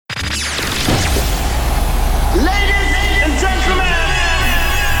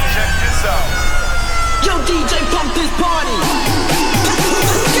DJ, pump this party.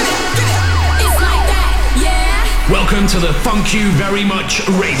 It's like that, yeah. Welcome to the Funk You Very Much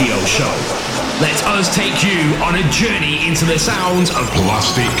radio show. Let us take you on a journey into the sounds of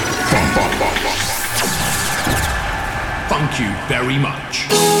Plastik. Funk you very much.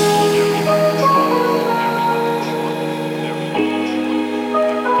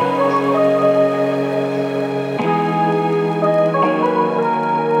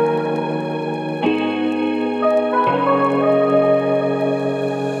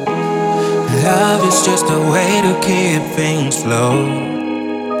 Love is just a way to keep things flow.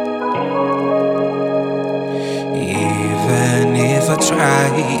 Even if I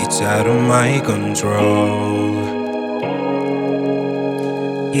try, it's out of my control.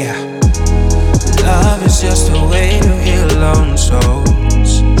 Yeah. Love is just a way to heal lone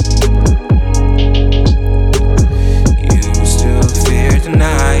souls. You still fear the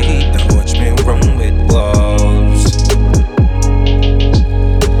night. Don't watch me run with wolves.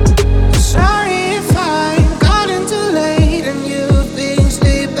 Sorry if I got in too late and you've been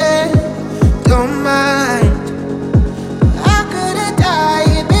sleeping. Don't mind. I could have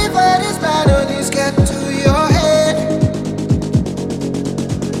died before these melodies get to your head.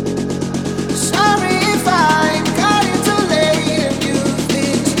 Sorry if I got in too late and you've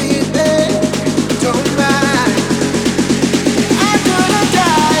been sleeping. Don't mind. I could have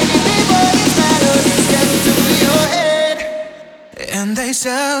died before these melodies get to your head. And they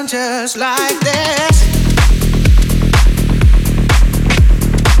sound just like this.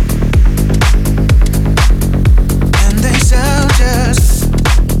 And they sound just.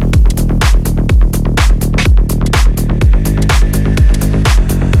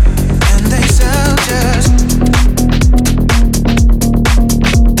 And they sound just.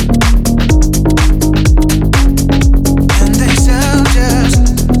 And they sound just.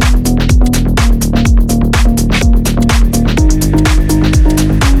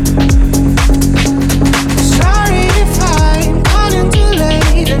 Sorry if I'm calling too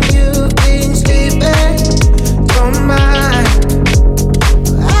late and you've been sleeping. Don't mind.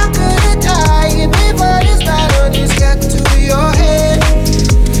 I could have died before these melodies get to your head.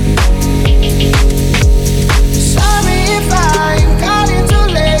 Sorry if I'm calling too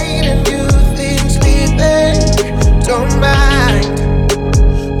late and you've been sleeping. Don't mind.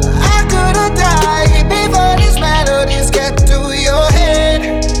 I could have died before these melodies get to your head.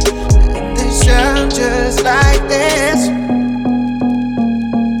 And they sound just like this.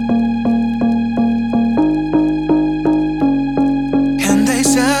 And they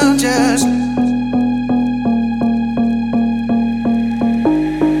sound just.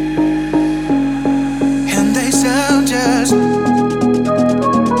 And they sound just.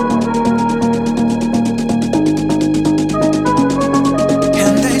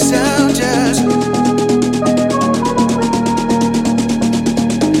 And they sound just.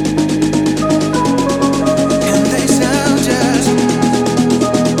 And they sound just.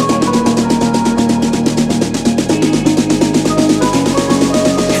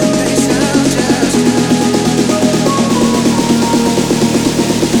 And they sound just.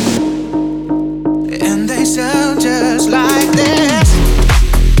 And they sound just like this.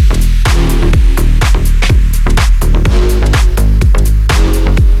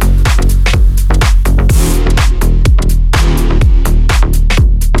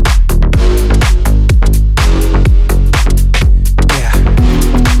 Yeah.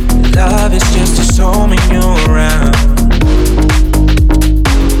 Love is just a storming you around.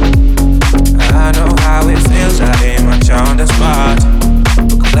 I know how it feels, I ain't much on the spot.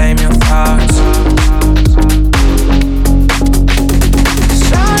 Proclaim your thoughts.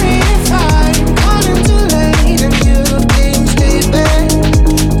 Sorry if I'm calling too late and you've been sleeping.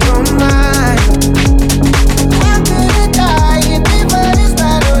 Don't mind. I could have died before these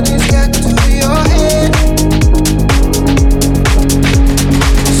melodies get to your head.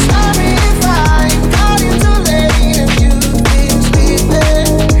 Sorry if I'm calling too late and you've been sleeping.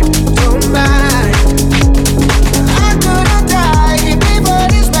 Don't mind. I could have died before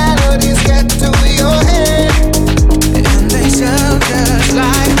these melodies get to your head. And they sound just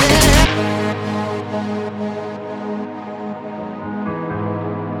like that.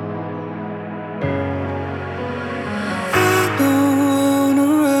 I don't wanna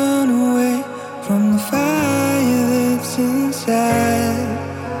run away from the fire that's inside.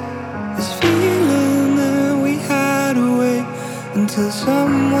 This feeling that we hide away until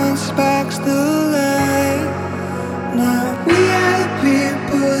someone sparks the light. Now we are the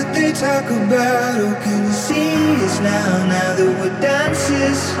people they talk about. Oh, can you see us now? Now that we're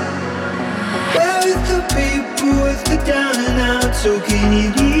dancers. We're with the people with the down and out. So can you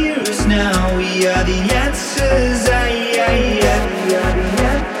hear us now? We are the answers.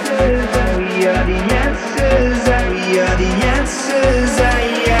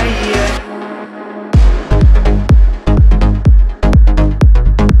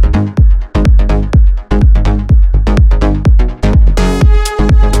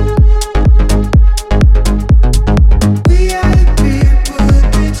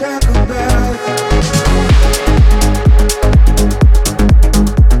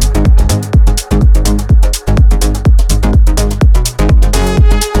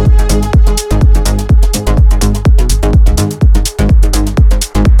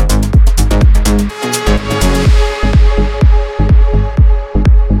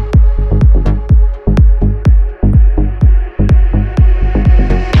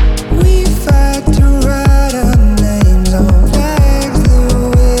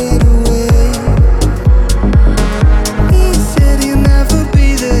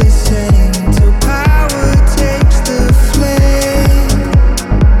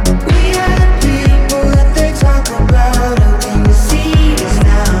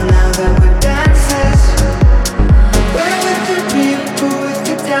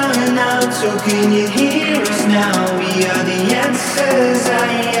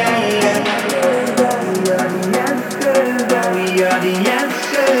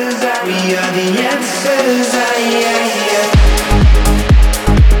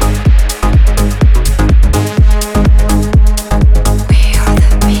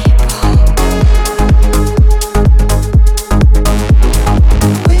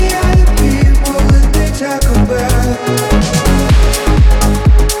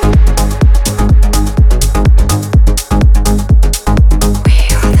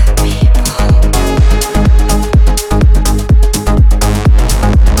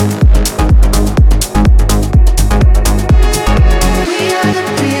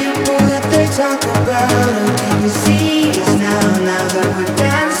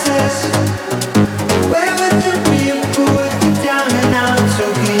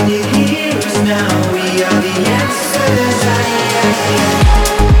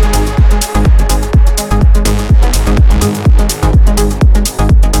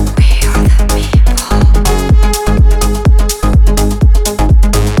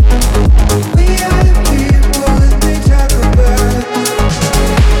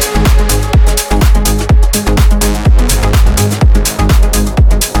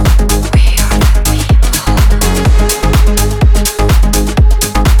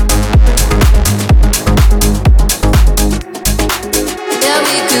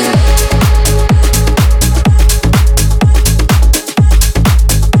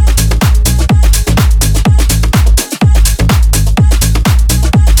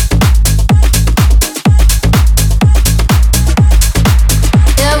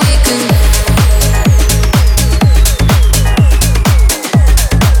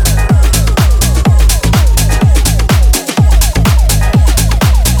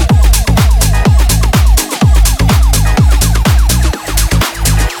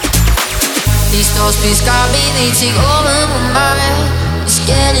 take over my mind. It's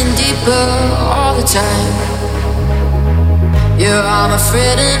getting deeper all the time. Yeah, I'm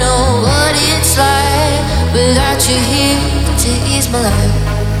afraid to know what it's like without you here to ease my life.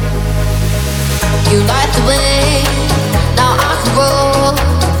 You light the way, now I can roll.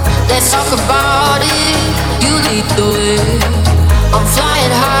 Let's talk about it. You lead the way. I'm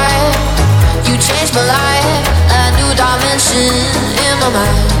flying high. You changed my life. A new dimension in my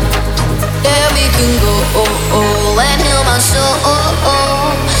mind. Yeah, we can go and heal my soul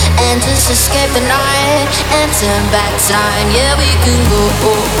and just escape the night and turn back time. Yeah, we can go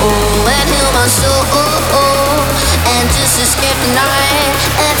and heal my soul and just escape the night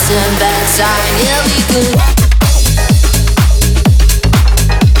and turn back time. Yeah, we can.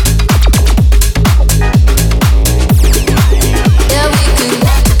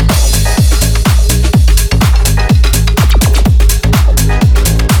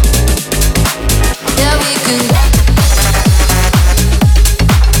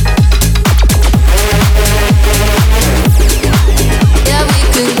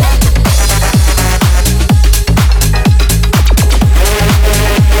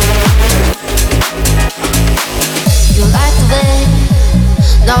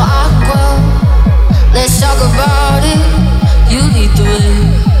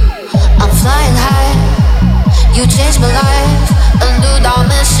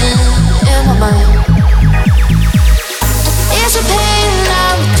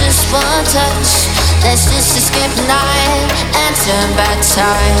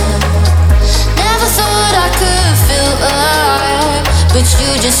 Time. Never thought I could feel alive, but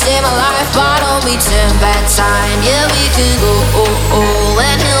you just saved my life. Why don't we turn back time? Yeah, we can go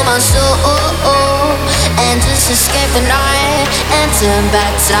and heal my soul and just escape the night and turn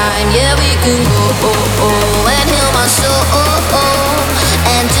back time. Yeah, we can go and heal my soul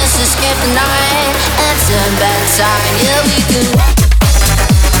and just escape the night and turn back time. Yeah, we can.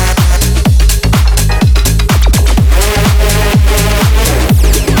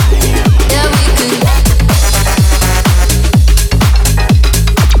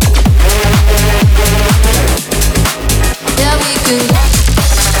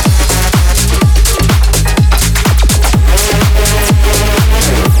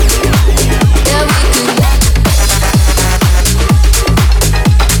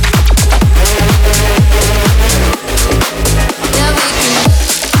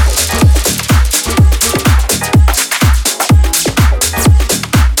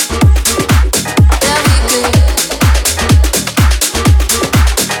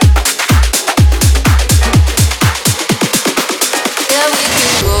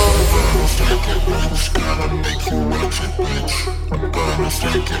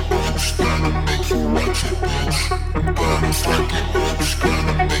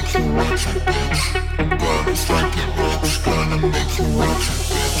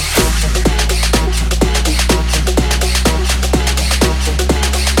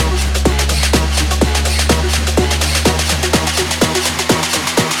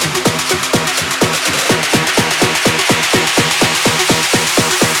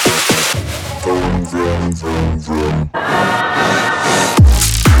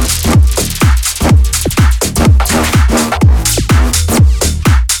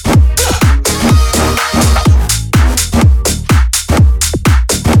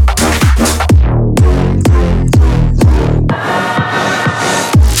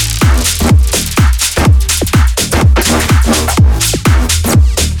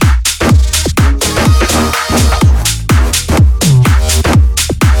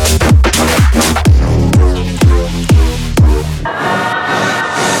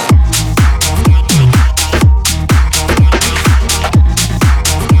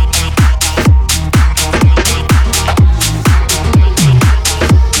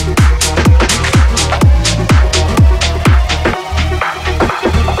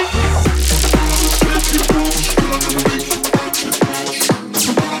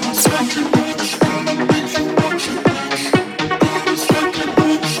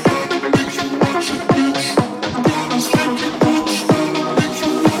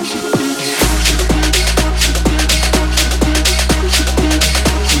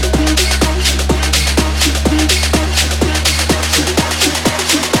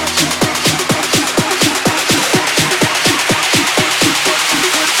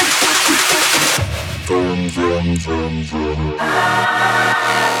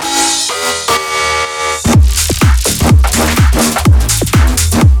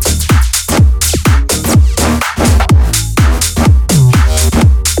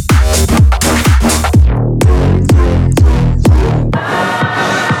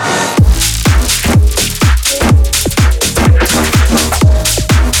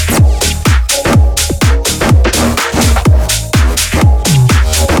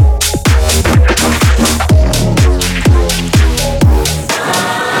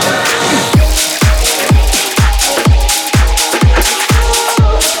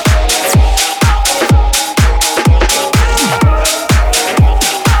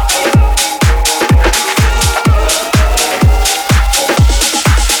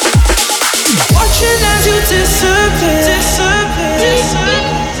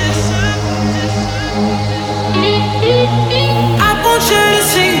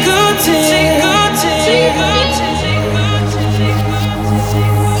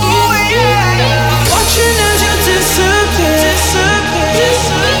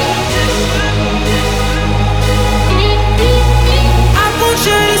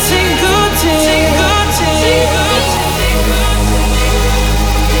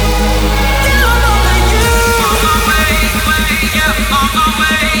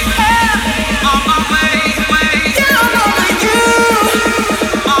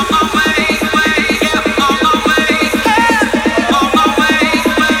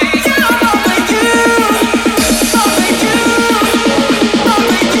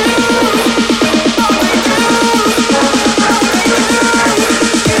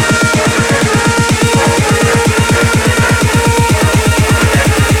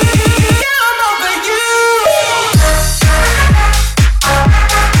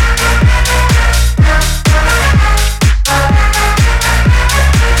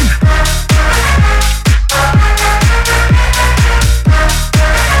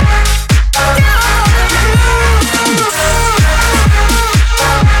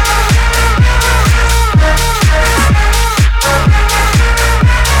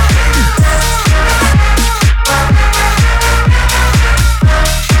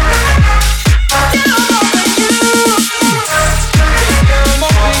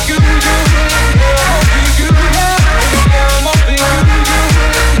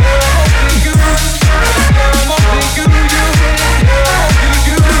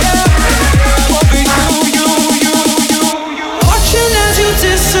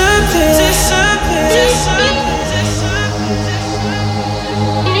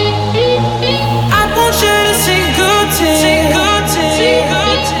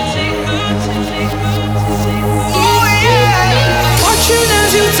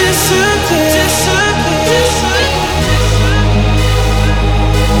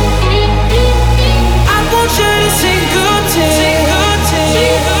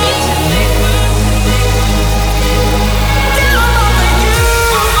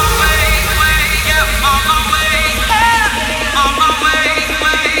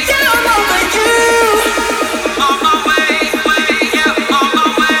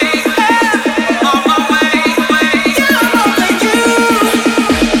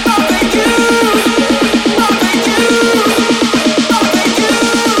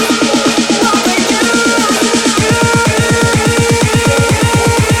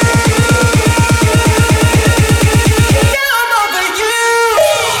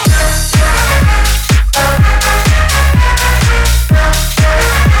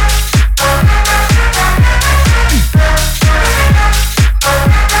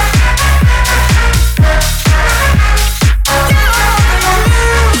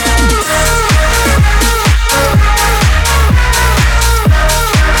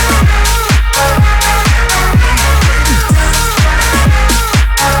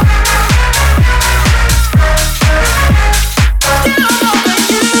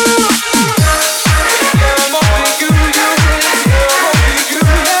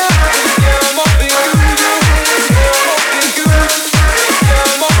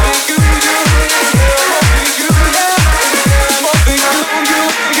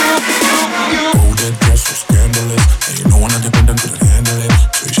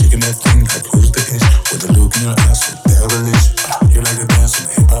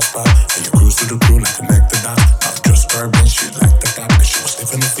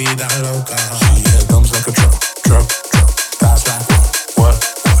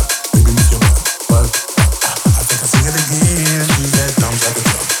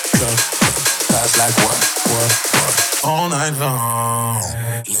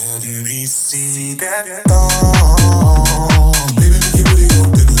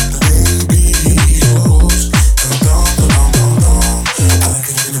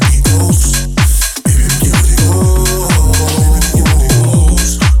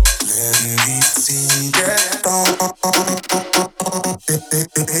 Hey,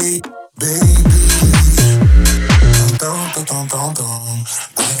 baby. Dun, dun, dun, dun, dun.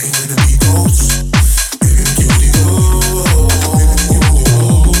 I like it when the beat goes. Baby, the cutie goes.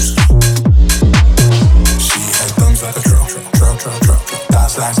 She has thumbs like a truck.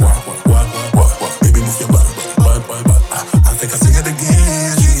 That's like what? Baby, move your butt. I think I sing it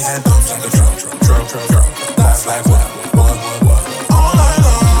again. She had thumbs like a truck. That's like what? All night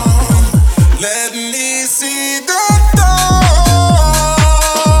long. Let me see the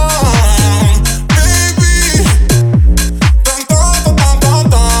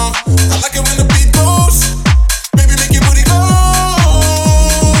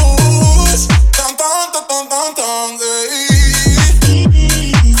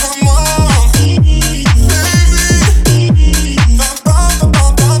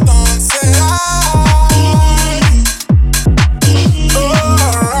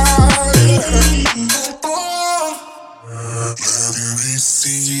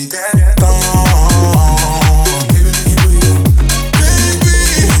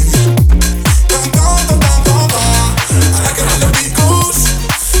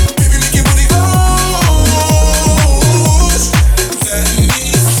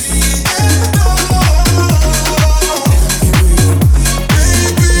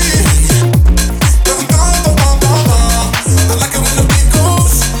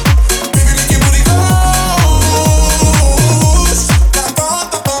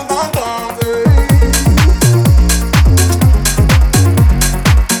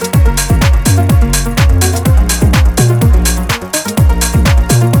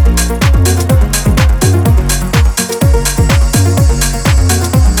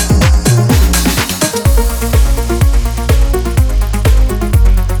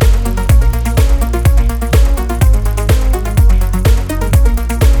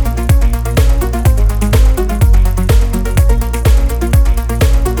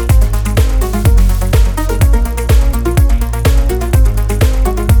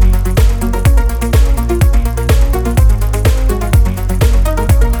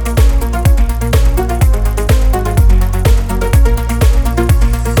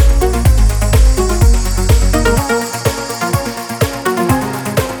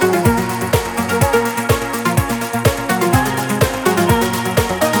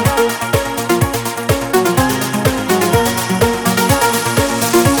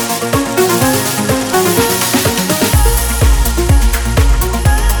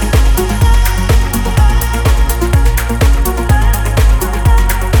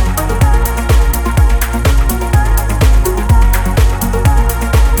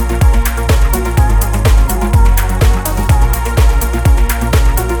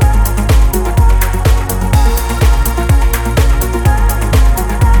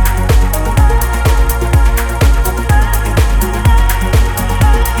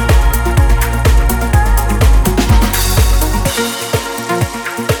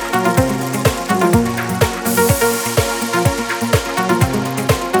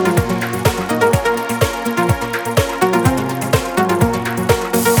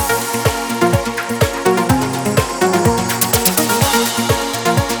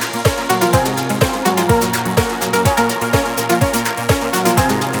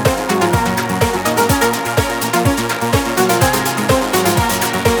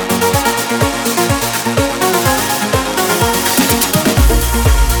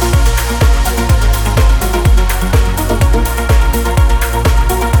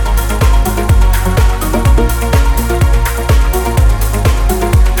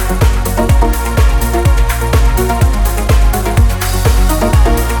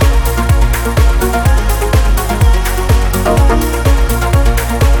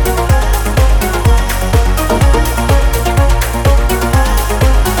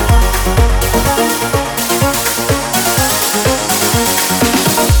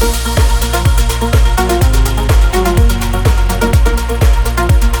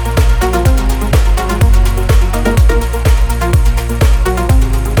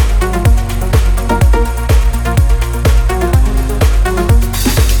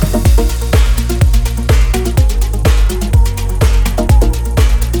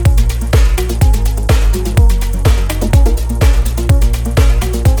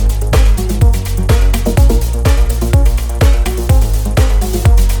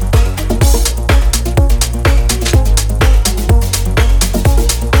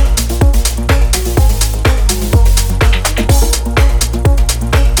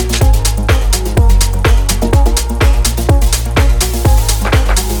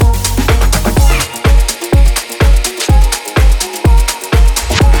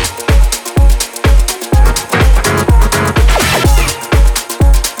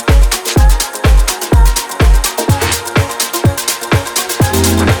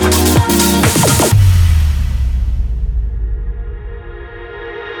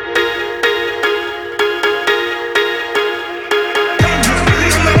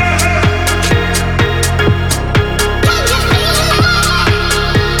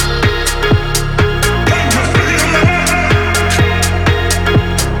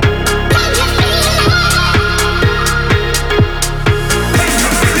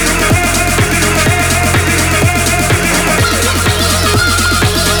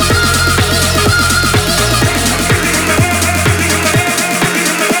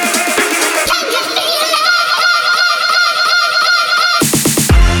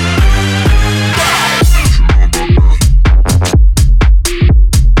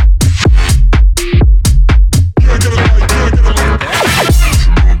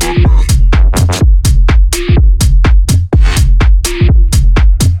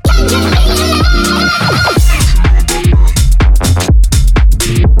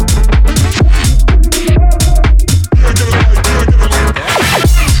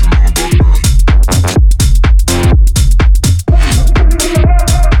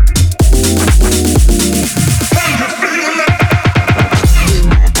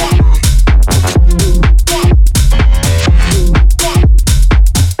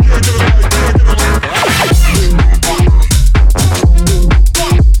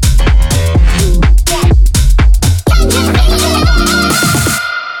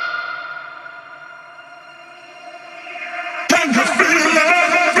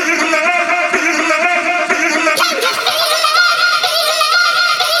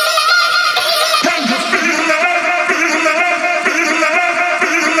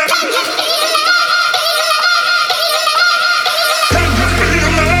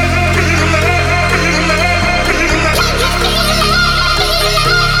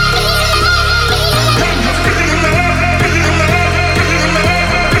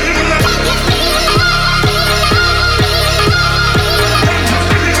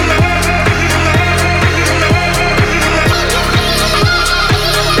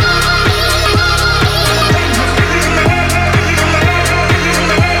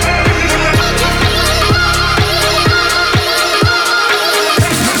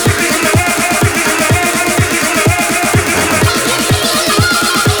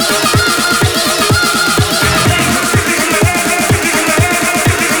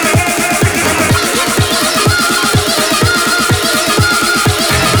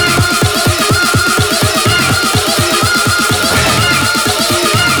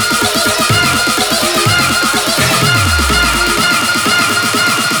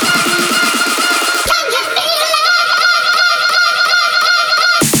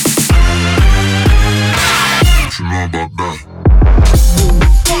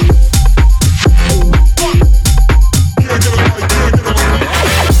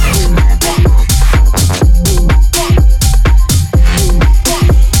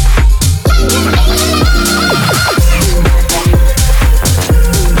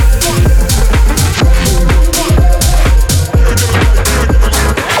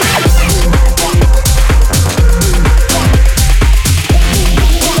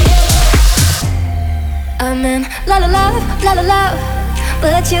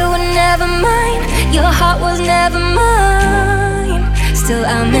but you were never mine. Your heart was never mine. Still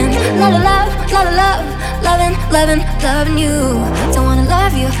I'm in la la love, la la love, loving, loving, loving you. Don't wanna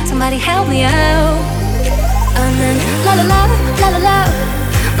love you, somebody help me out. I'm in la la love, la la love,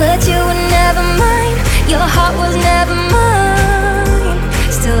 but you were never mine. Your heart was never mine.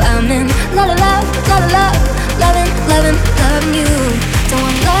 Still I'm in la la love, la la love, loving, loving, loving you. Don't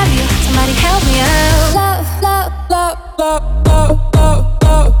wanna love you, somebody help me out. Love, love, love, love, love, love,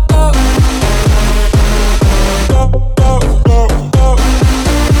 love, love.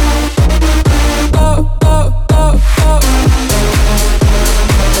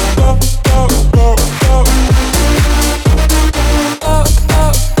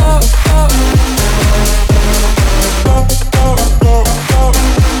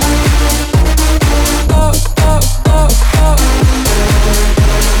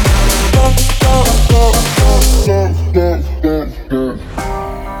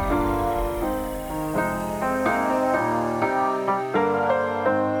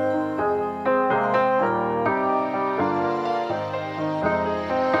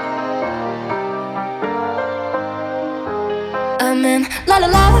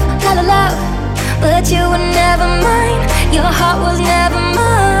 But you were never mine. Your heart was never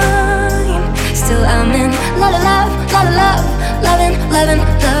mine. Still I'm in la la love, la la love, loving, loving,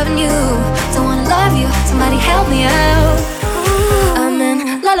 loving you. Don't wanna love you, somebody help me out. I'm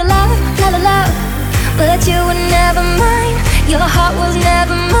in la la love, la la love, but you were never mine. Your heart was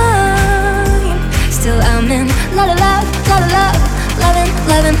never mine. Still I'm in la la love, la la love, loving,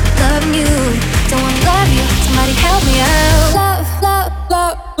 loving, loving you. Don't wanna love you, somebody help me out. Love, love,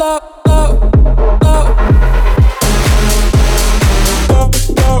 love, love.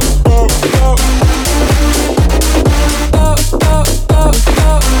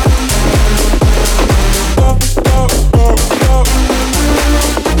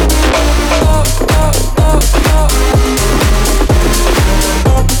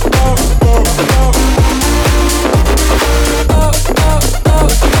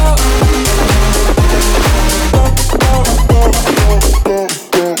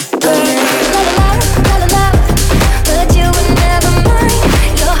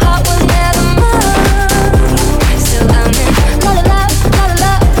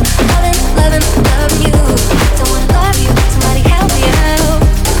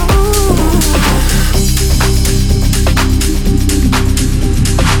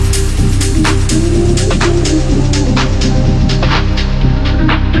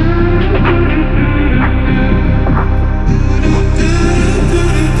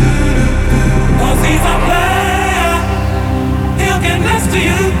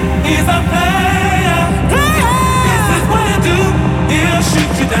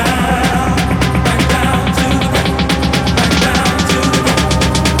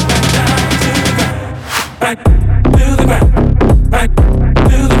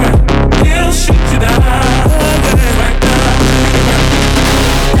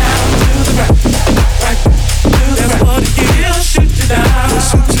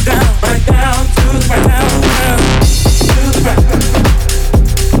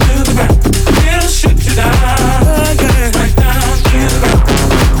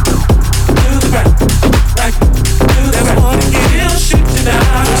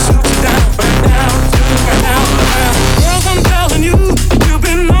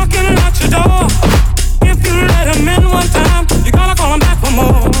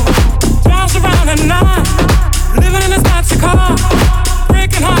 Living in a fancy car,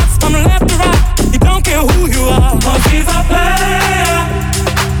 breaking hearts from left to right.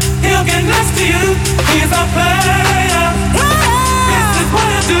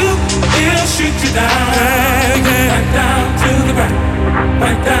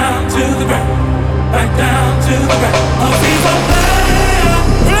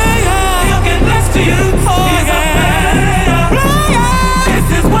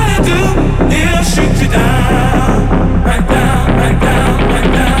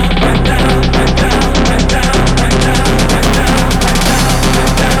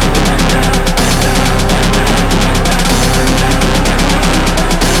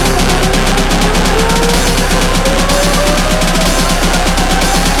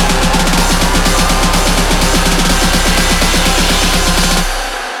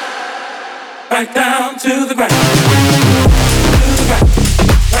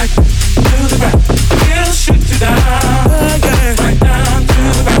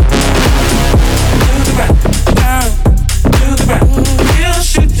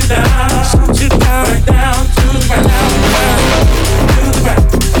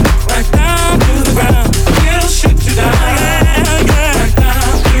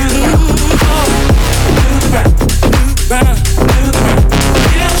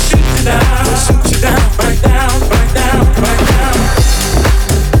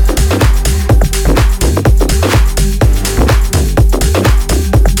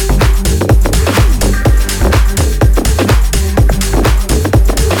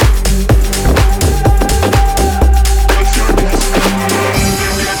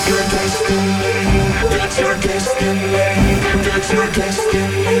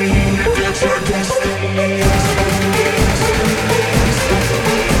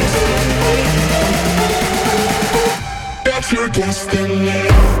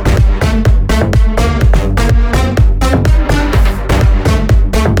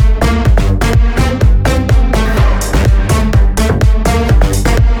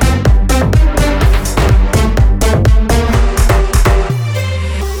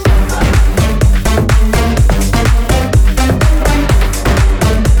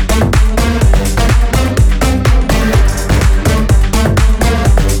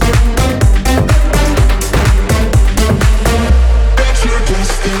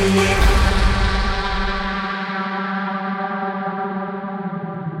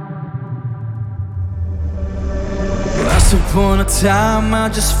 Upon a time I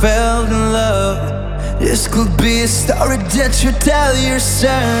just fell in love. This could be a story that you tell your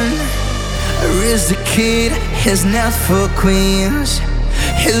son. Raise the kid, he's not for queens.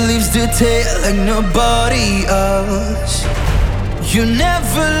 He lives the tale like nobody else. You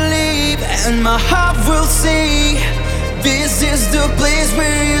never leave and my heart will see. This is the place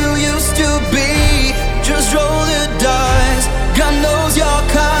where you used to be. Just roll the dice, God knows your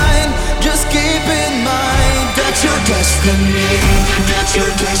kind. Just keep in mind that's your destiny. That's your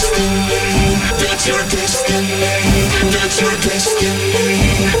destiny. That's your destiny. That's your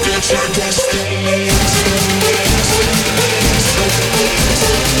destiny. That's your destiny.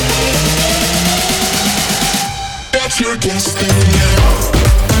 That's your destiny.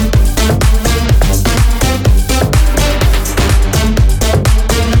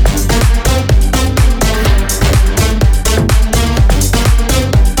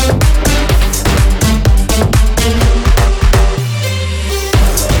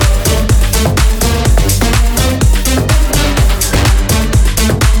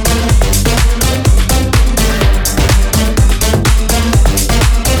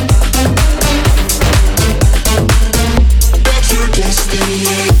 Destiny.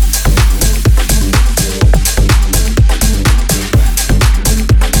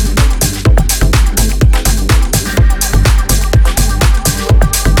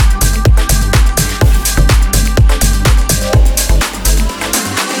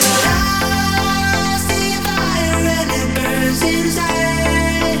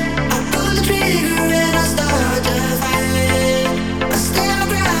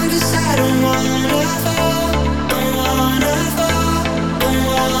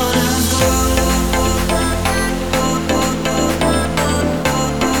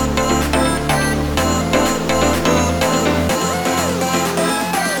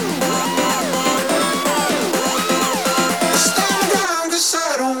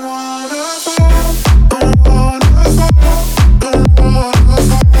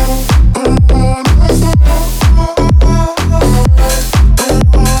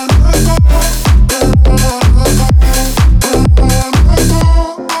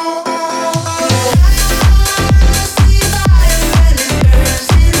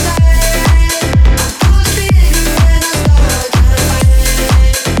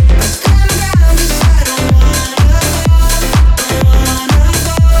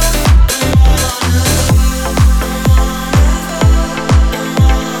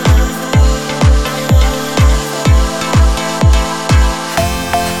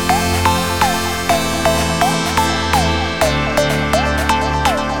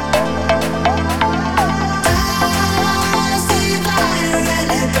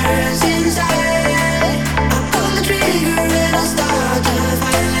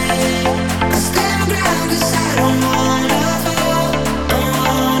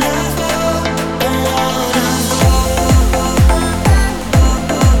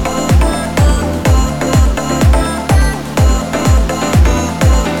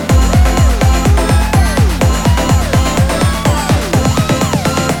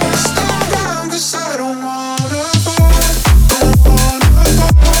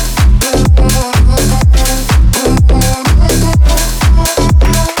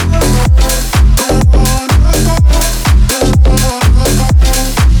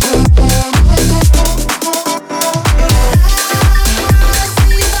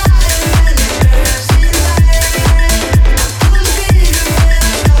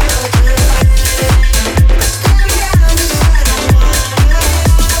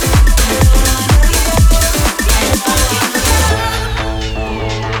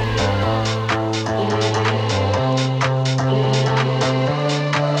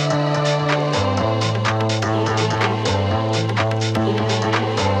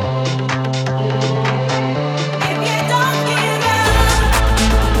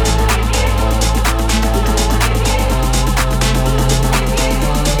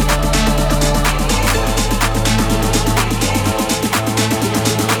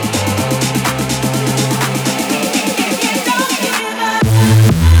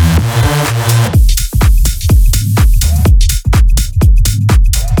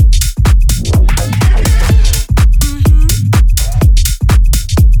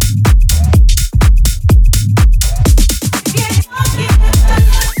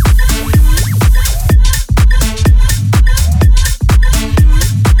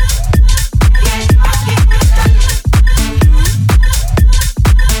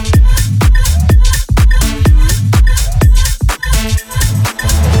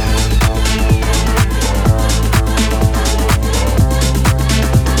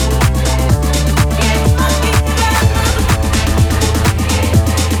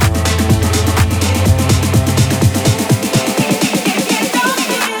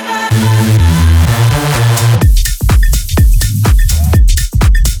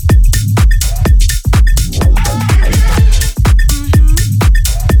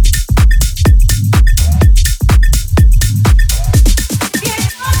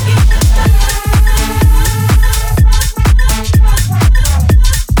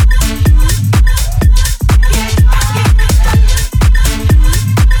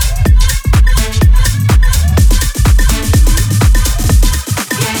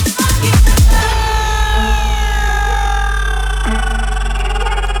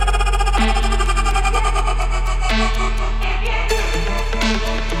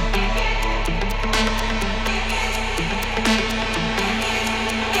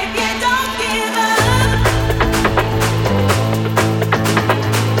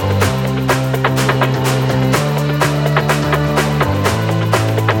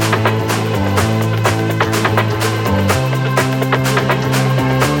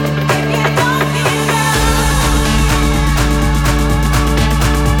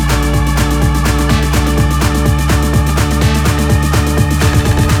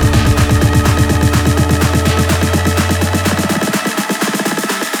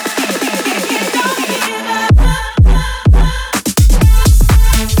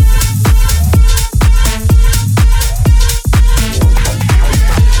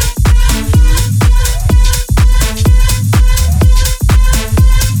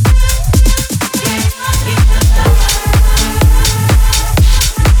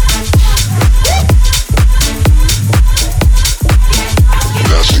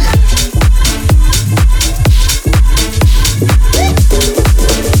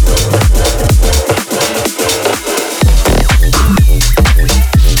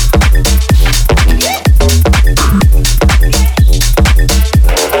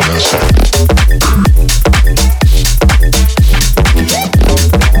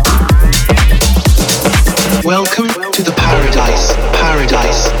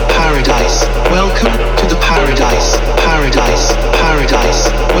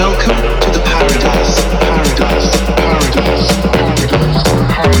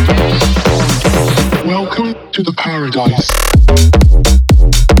 paradise.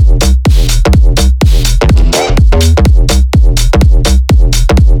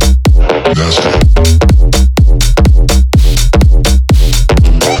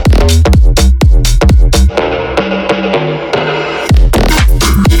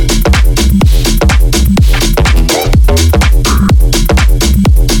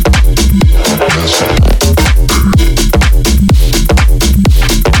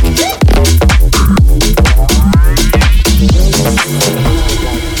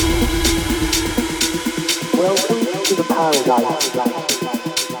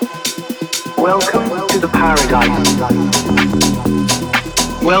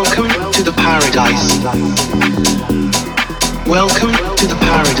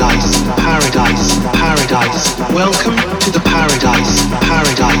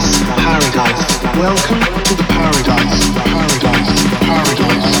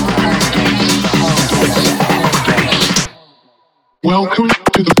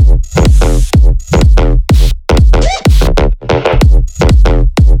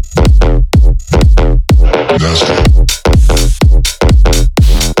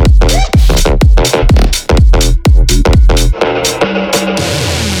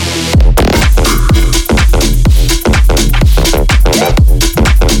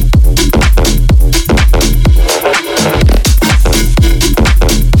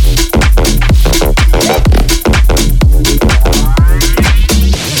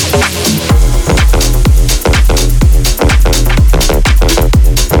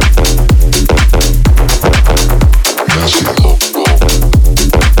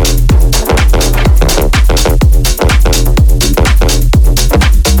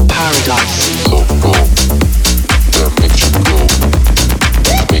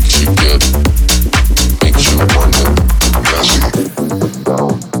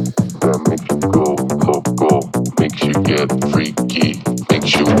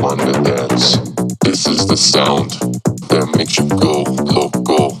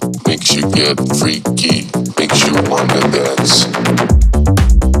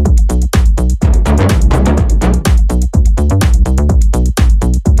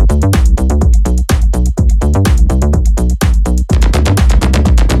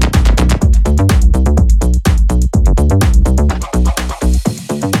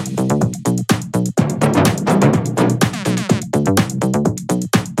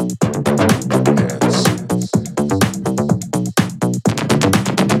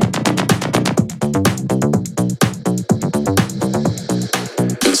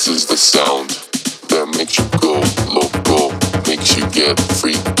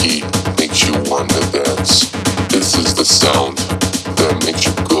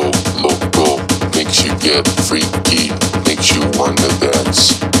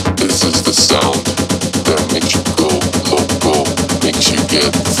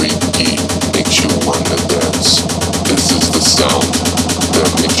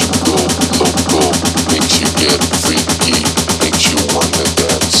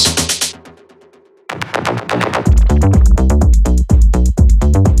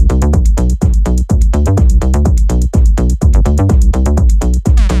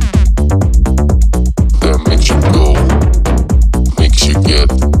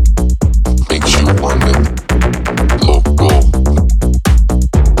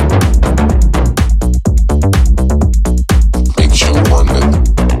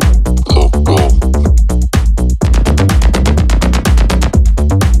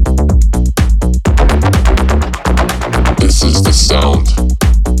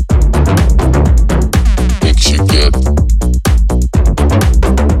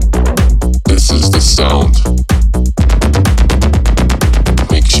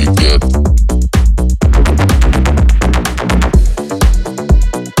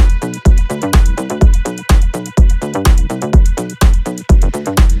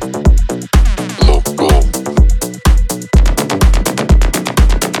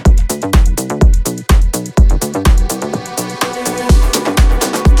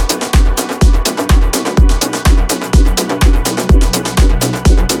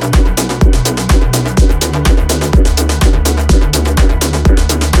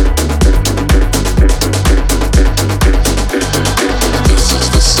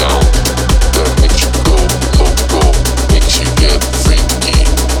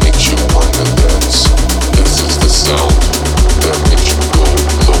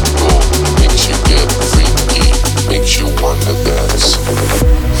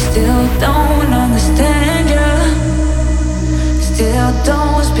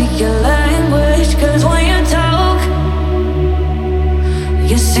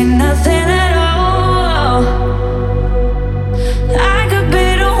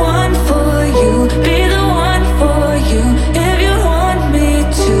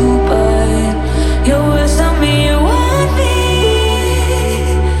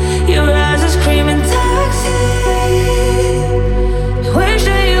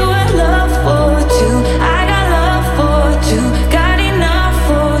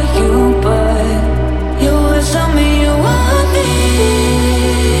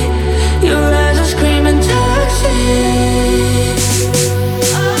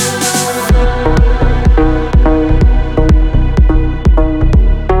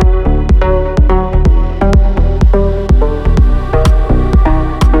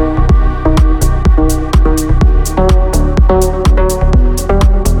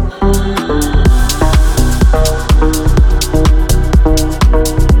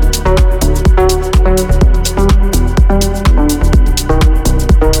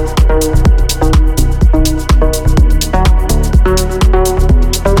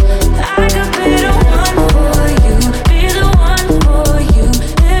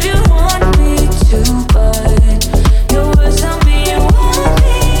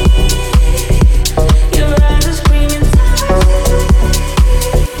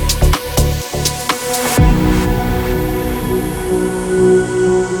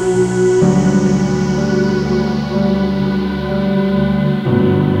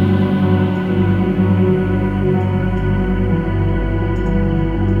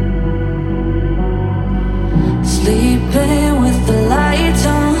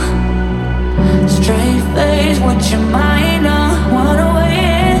 your mind on wanna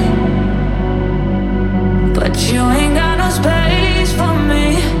weigh in, but you ain't got no space for me.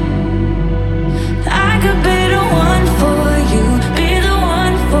 I could be the one for you, be the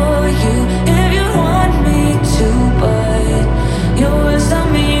one for you if you want me to, but your words tell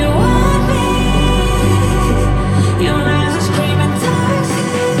me you want me. Your eyes are screaming toxic.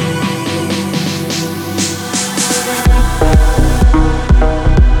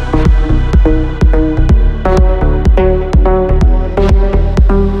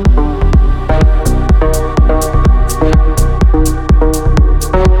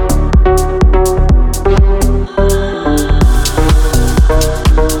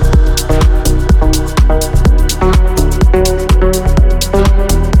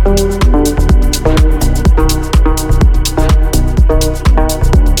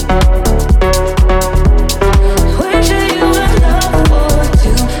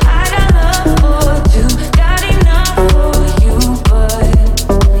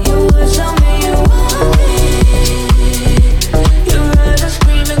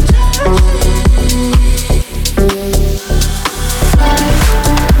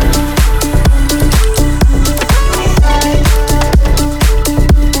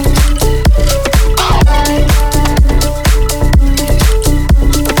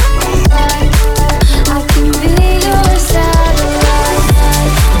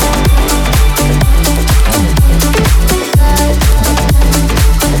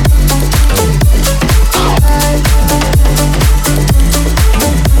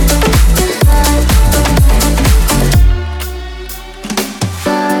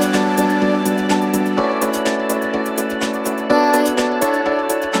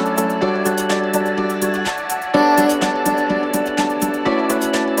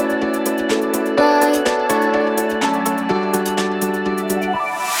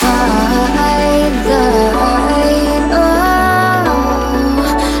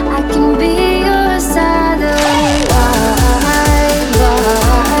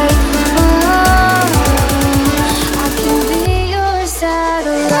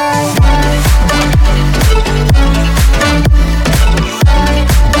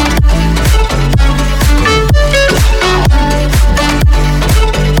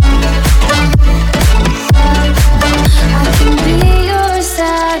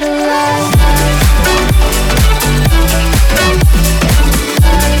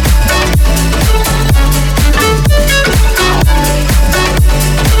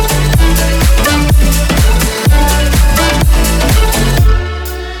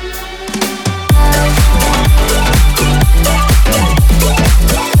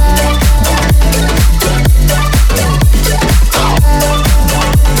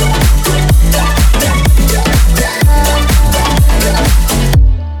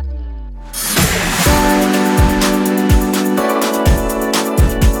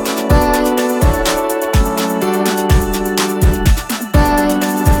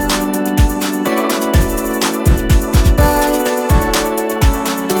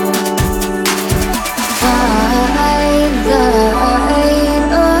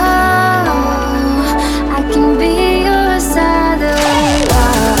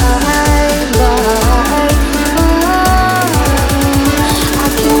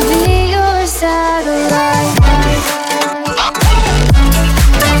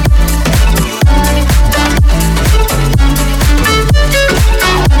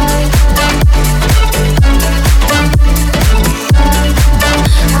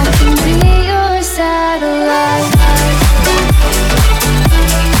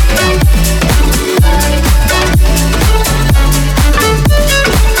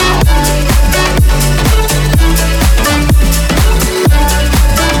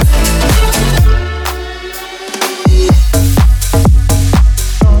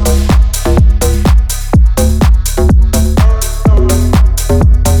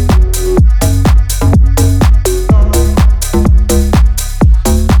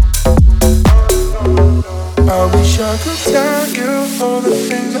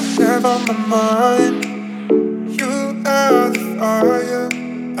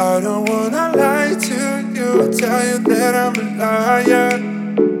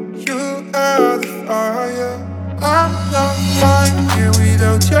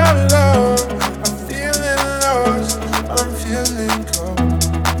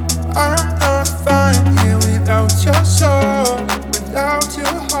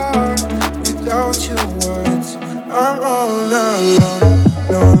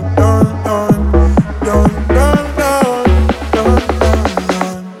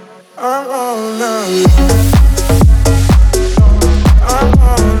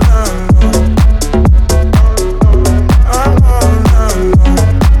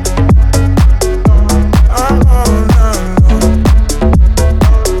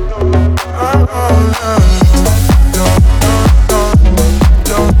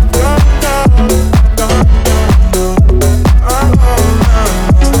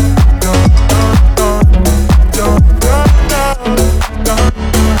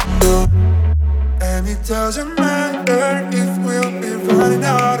 doesn't matter if we'll be running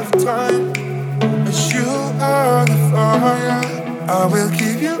out of time. As you are the fire, I will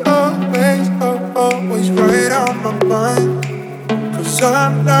keep you always, always right on my mind. Cause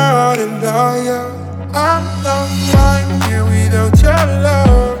I'm not a liar, I'm not fine here without your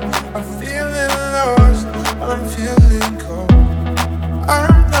love. I'm feeling lost, I'm feeling cold.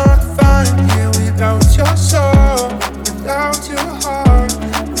 I'm not fine here without your soul, without your heart,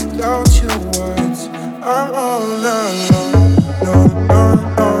 without your words. I'm all alone. No, no,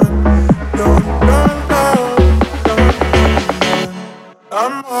 no, no, no, no, no.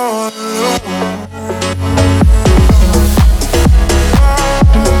 I'm all alone.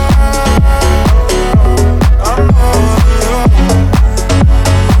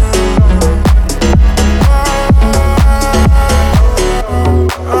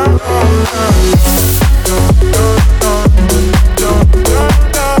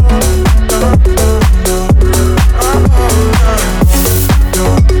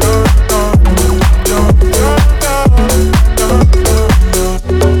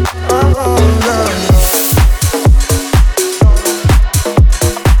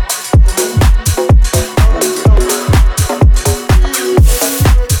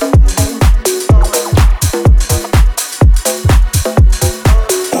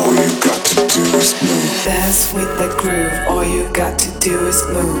 Dance with that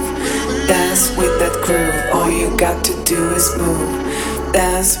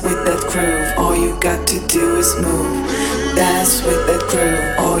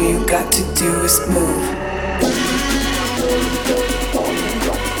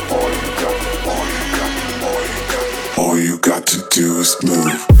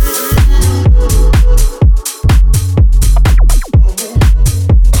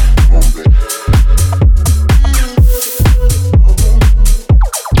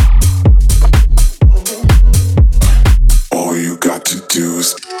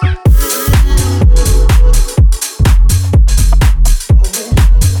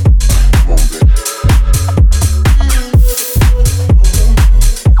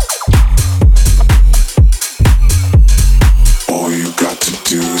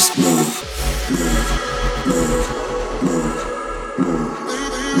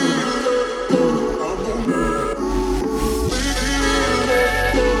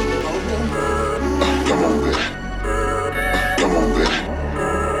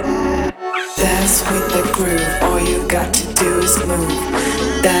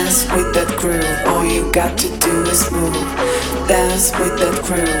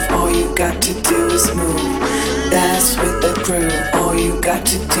groove, all you got to do is move. Dance with that groove, all you got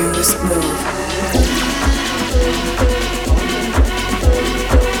to do is move.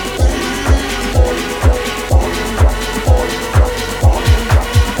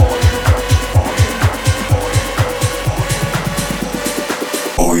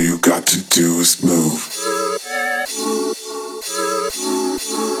 All you got to do is move.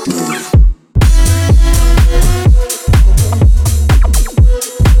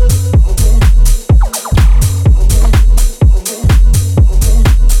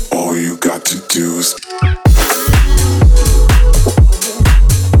 All you got to do is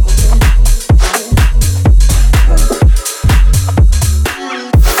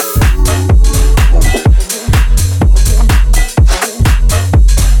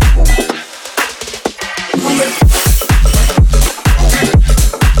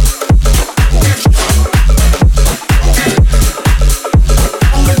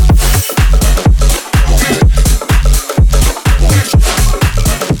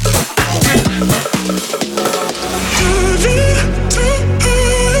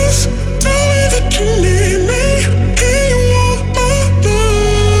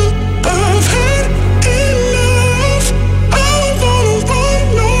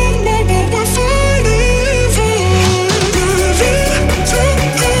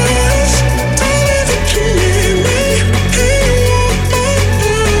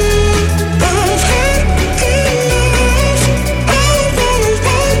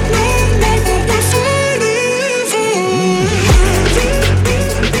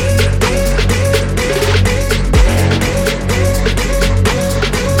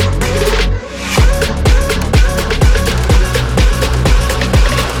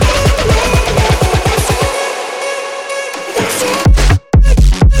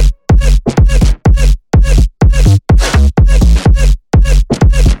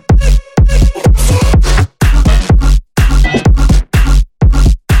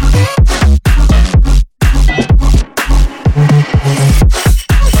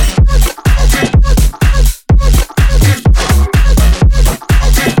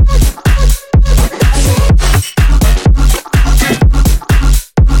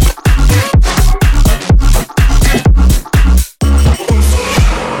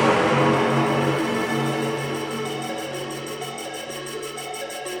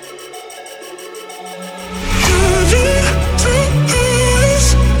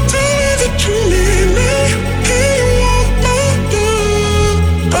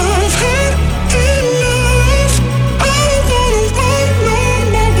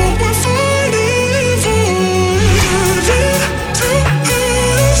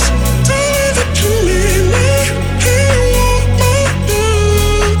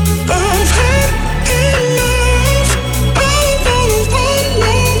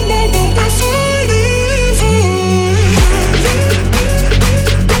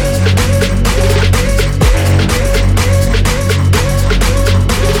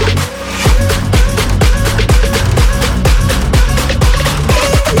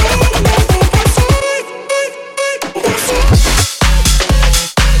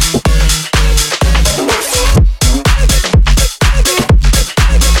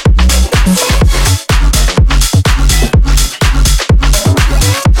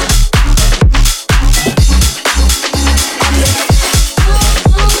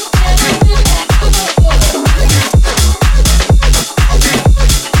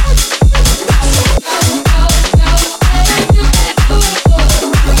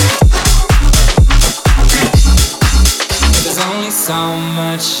so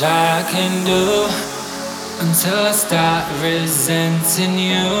much I can do until I start resenting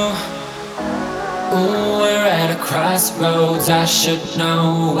you. Ooh, we're at a crossroads, I should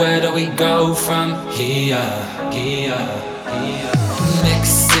know. Where do we go from here?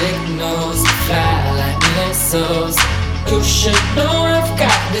 Mixed signals fly like missiles. You should know I've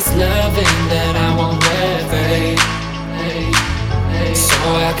got this loving that I won't ever. So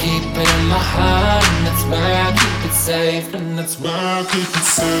I keep it in my heart, and that's where I keep it safe. And that's where I keep it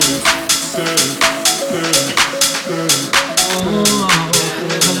safe.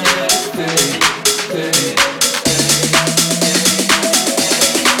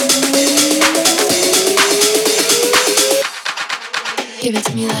 Give it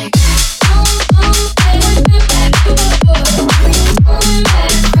to me like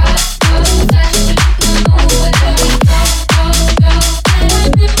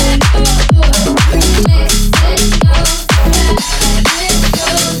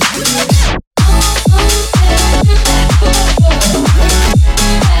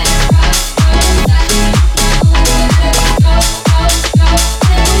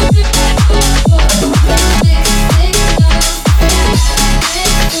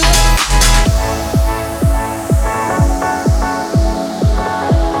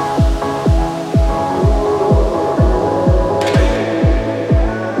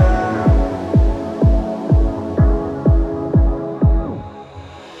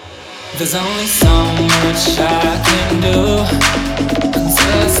there's only so much I can do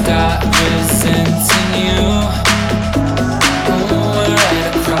until I start resenting you. Ooh, we're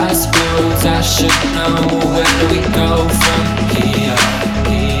at a crossroads, I should know. Where do we go from